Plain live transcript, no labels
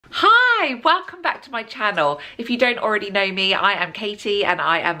Hi, welcome back to my channel. If you don't already know me, I am Katie and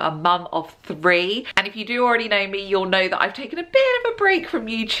I am a mum of 3. And if you do already know me, you'll know that I've taken a bit of a break from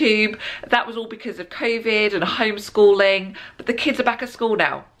YouTube. That was all because of COVID and homeschooling, but the kids are back at school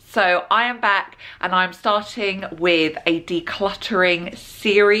now. So I am back and I'm starting with a decluttering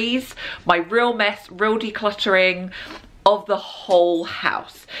series, my real mess, real decluttering of the whole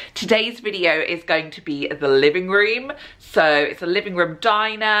house. Today's video is going to be the living room. So it's a living room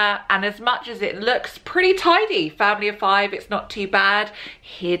diner, and as much as it looks pretty tidy, family of 5, it's not too bad,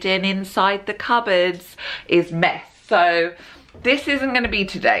 hidden inside the cupboards is mess. So this isn't going to be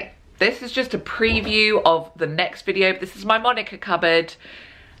today. This is just a preview of the next video. This is my Monica cupboard,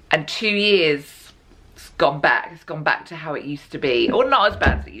 and 2 years it's gone back to how it used to be, or not as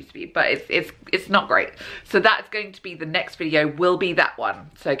bad as it used to be, but it's not great. So that's going to be the next video, will be that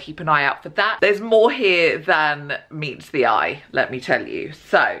one, so keep an eye out for that. There's more here than meets the eye, let me tell you.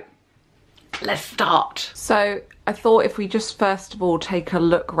 So let's start. So I thought if we just first of all take a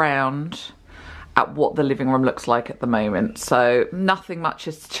look round at what the living room looks like at the moment. So nothing much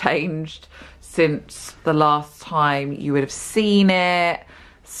has changed since the last time you would have seen it.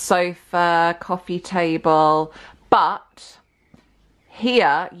 Sofa, coffee table, but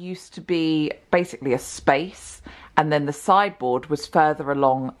here used to be basically a space, and then the sideboard was further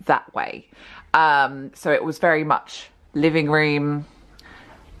along that way. So it was very much living room,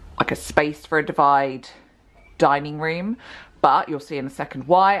 like a space for a divide, dining room. But you'll see in a second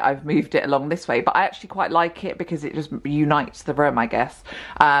why I've moved it along this way. But I actually quite like it because it just unites the room, I guess.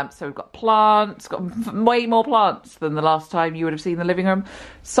 So we've got plants, got way more plants than the last time you would have seen the living room.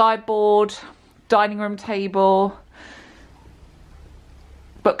 Sideboard, dining room table,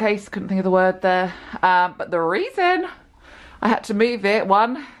 bookcase, couldn't think of the word there. But the reason I had to move it,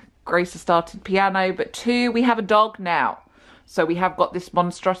 1, Gracie started piano, but 2, we have a dog now. So we have got this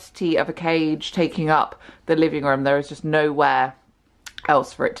monstrosity of a cage taking up the living room. There is just nowhere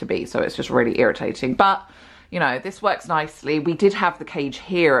else for it to be. So it's just really irritating. But, you know, this works nicely. We did have the cage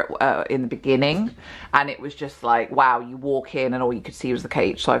here in the beginning. And it was just like, wow, you walk in and all you could see was the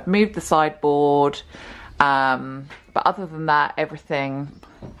cage. So I've moved the sideboard. But other than that, everything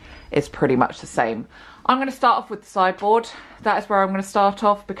is pretty much the same. I'm going to start off with the sideboard. That is where I'm going to start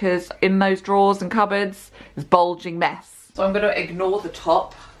off, because in those drawers and cupboards is bulging mess. So I'm going to ignore the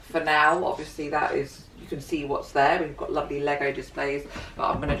top for now. Obviously that is, you can see what's there. We've got lovely Lego displays, but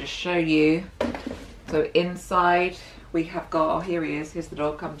I'm going to just show you. So inside we have got, oh, here he is, here's the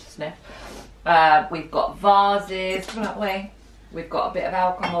dog, come to sniff. We've got vases, come that way. We've got a bit of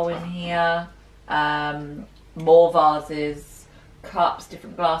alcohol in here, more vases, cups,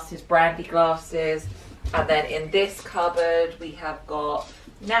 different glasses, brandy glasses. And then in this cupboard we have got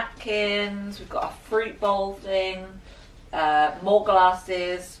napkins, we've got a fruit bowl thing, more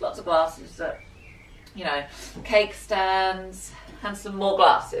glasses, lots of glasses that, you know, cake stands, and some more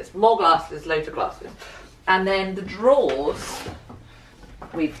glasses, loads of glasses. And then the drawers,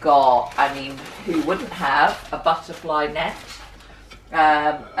 we've got, I mean, who wouldn't have a butterfly net,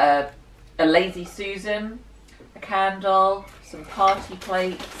 a Lazy Susan, a candle, some party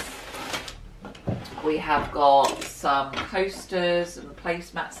plates. We have got some coasters and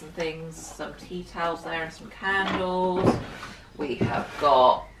placemats and things, some tea towels there and some candles. We have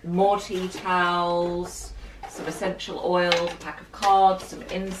got more tea towels, some essential oils, a pack of cards, some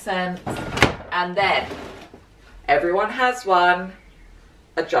incense, and then everyone has one,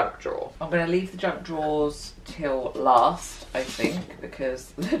 a junk drawer. I'm going to leave the junk drawers till last, I think,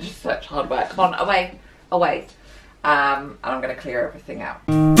 because they're just such hard work. Come on, away, away. And I'm going to clear everything out.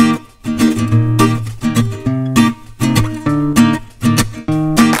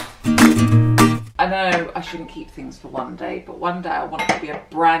 I know I shouldn't keep things for one day, but one day I want to be a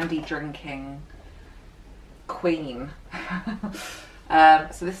brandy drinking queen.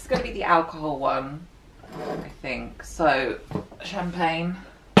 So this is going to be the alcohol one, I think. So champagne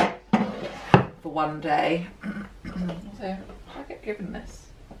for one day. So I get given this.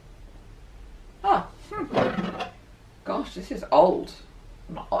 Oh, gosh, this is old.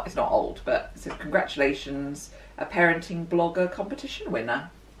 It's not old, but it says congratulations, a parenting blogger competition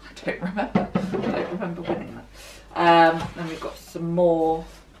winner. I don't remember winning that. Then we've got some more.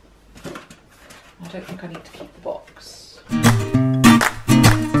 I don't think I need to keep the box.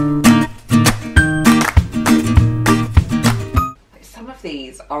 Some of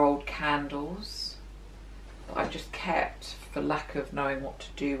these are old candles that I've just kept for lack of knowing what to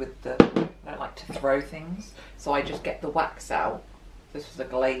do with the, I don't like to throw things, so I just get the wax out. This was a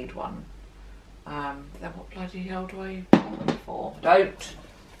Glade one. Then what bloody hell do I want them for? Don't!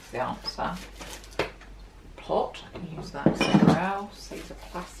 The answer. Pot, I can use that somewhere else. These are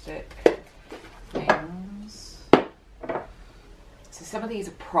plastic some of these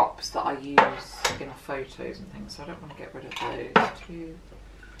are props that I use in our photos and things, so I don't want to get rid of those.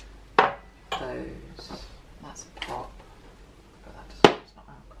 Those. That's a prop, but it's not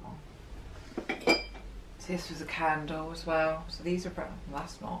alcohol. So this was a candle as well. So these are,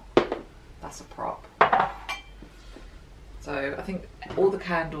 that's a prop. So I think all the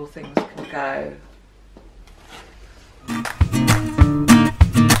candle things can go.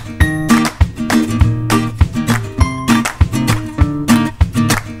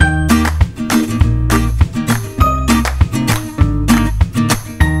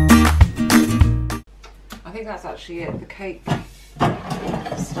 I think that's actually it. The cake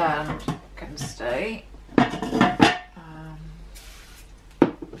stand can stay.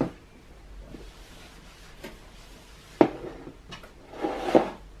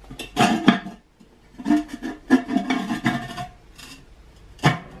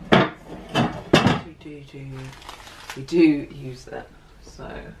 We do use that. So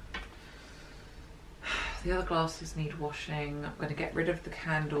the other glasses need washing. I'm going to get rid of the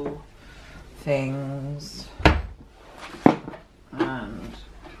candle things and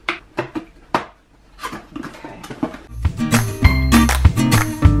okay.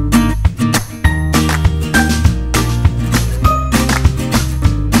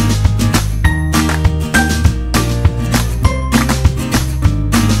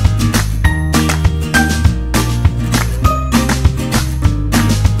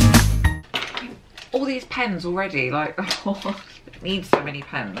 All these pens already, like, oh, it needs so many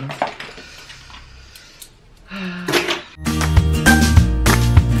pens.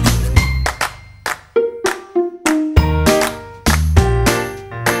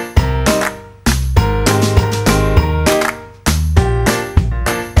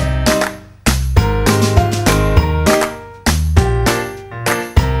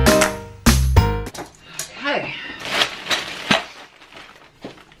 Okay.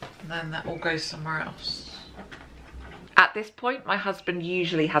 And then that all goes somewhere else. At this point, my husband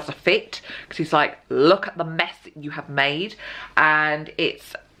usually has a fit because he's like, look at the mess that you have made. And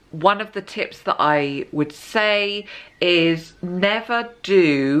it's one of the tips that I would say is never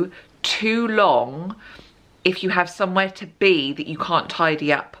do too long if you have somewhere to be that you can't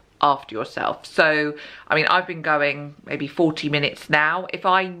tidy up after yourself. So, I mean, I've been going maybe 40 minutes now. If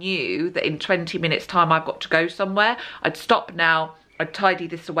I knew that in 20 minutes time I've got to go somewhere, I'd stop now, I'd tidy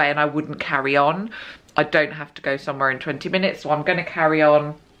this away and I wouldn't carry on. I don't have to go somewhere in 20 minutes, so I'm going to carry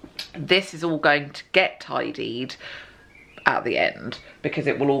on. This is all going to get tidied at the end because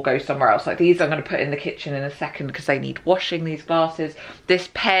it will all go somewhere else. Like these I'm going to put in the kitchen in a second because they need washing, these glasses. This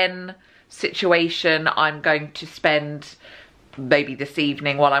pen situation I'm going to spend maybe this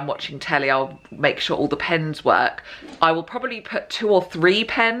evening while I'm watching telly. I'll make sure all the pens work. I will probably put 2 or 3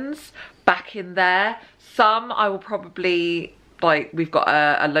 pens back in there. Some I will probably, like, we've got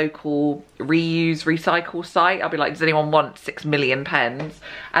a local recycle site. I'll be like, does anyone want 6 million pens?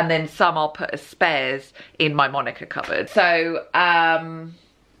 And then some I'll put as spares in my Monica cupboard. So,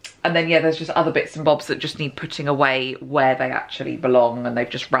 and then, yeah, there's just other bits and bobs that just need putting away where they actually belong and they've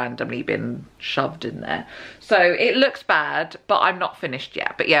just randomly been shoved in there. So it looks bad, but I'm not finished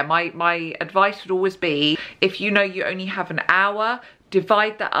yet. But yeah, my advice would always be, if you know you only have an hour,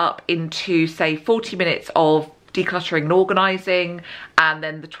 divide that up into, say, 40 minutes of decluttering and organising, and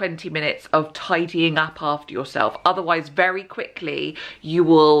then the 20 minutes of tidying up after yourself. Otherwise, very quickly, you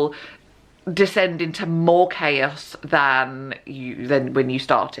will descend into more chaos than when you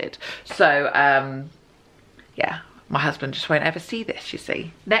started. So, yeah, my husband just won't ever see this, you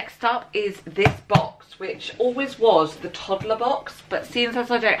see. Next up is this box, which always was the toddler box, but seeing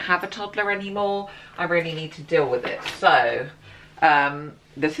as I don't have a toddler anymore, I really need to deal with it. So,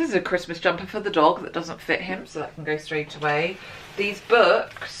 this is a Christmas jumper for the dog that doesn't fit him, so that can go straight away. These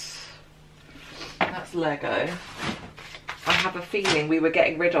books, that's Lego. I have a feeling we were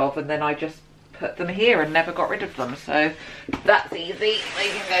getting rid of and then I just put them here and never got rid of them. So that's easy, they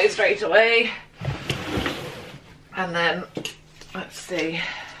can go straight away. And then, let's see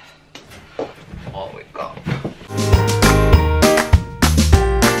what we've got.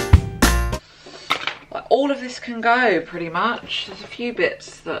 All of this can go pretty much. There's a few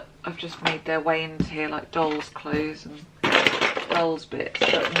bits that I've just made their way into here, like dolls' clothes and dolls' bits,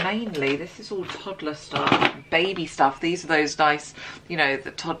 but mainly this is all toddler stuff, baby stuff. These are those nice, you know,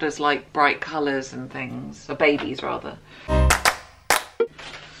 the toddlers like bright colours and things, or babies rather. So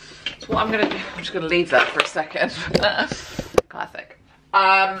what I'm gonna do, I'm just gonna leave that for a second. Classic.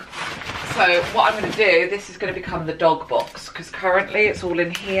 So what I'm gonna do, this is gonna become the dog box, because currently it's all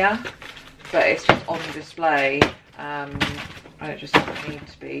in here, but it's just on display, and it just doesn't need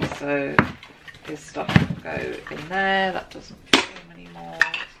to be, so this stuff can go in there. That doesn't fit him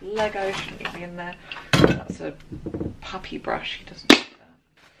Lego shouldn't even be in there. That's a puppy brush, he doesn't like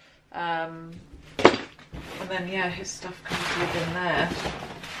that. And then yeah, his stuff can live in there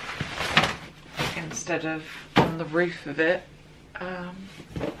instead of on the roof of it.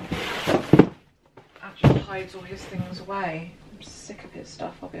 Actually hides all his things away. I'm sick of his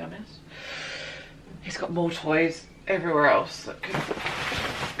stuff, I'll be honest. He's got more toys everywhere else that could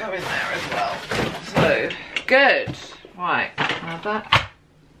go in there as well. So good. Right, now that,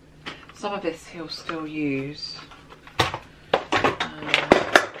 some of this he'll still use.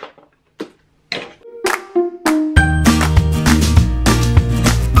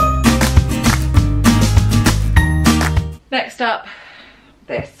 Next up,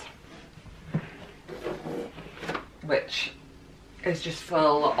 this, which is just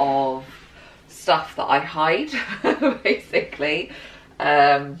full of stuff that I hide, basically.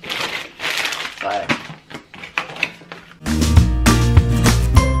 So.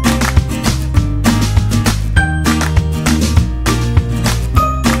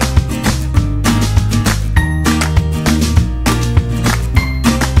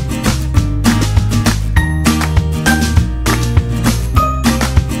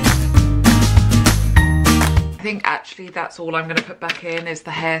 Actually, that's all I'm going to put back in is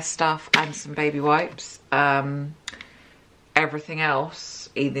the hair stuff and some baby wipes. Everything else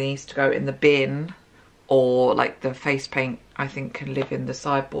either needs to go in the bin, or like the face paint I think can live in the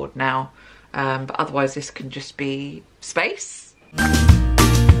sideboard now, but otherwise this can just be space.